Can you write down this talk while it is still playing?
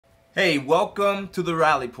Hey, welcome to the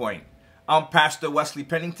Rally Point. I'm Pastor Wesley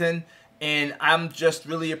Pennington, and I'm just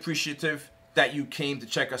really appreciative that you came to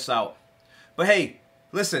check us out. But hey,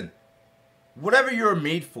 listen, whatever you're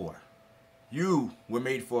made for, you were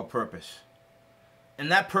made for a purpose. And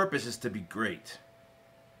that purpose is to be great.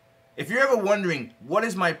 If you're ever wondering, what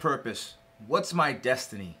is my purpose? What's my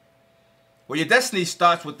destiny? Well, your destiny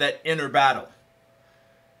starts with that inner battle.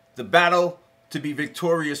 The battle to be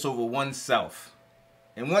victorious over oneself.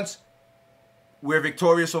 And once we're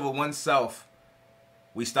victorious over oneself,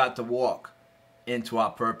 we start to walk into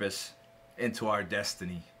our purpose, into our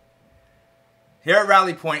destiny. Here at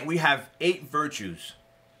Rally Point, we have 8 virtues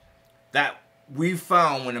that we've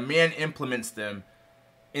found when a man implements them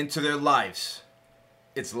into their lives,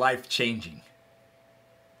 it's life-changing.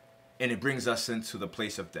 And it brings us into the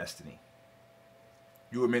place of destiny.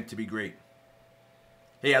 You were meant to be great.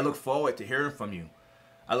 Hey, I look forward to hearing from you.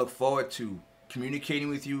 I look forward to communicating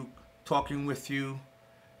with you, talking with you,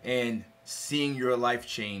 and seeing your life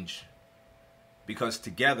change. Because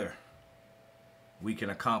together, we can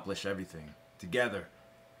accomplish everything. Together,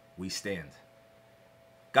 we stand.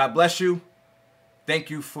 God bless you. Thank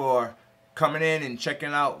you for coming in and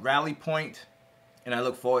checking out Rally Point, and I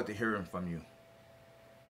look forward to hearing from you.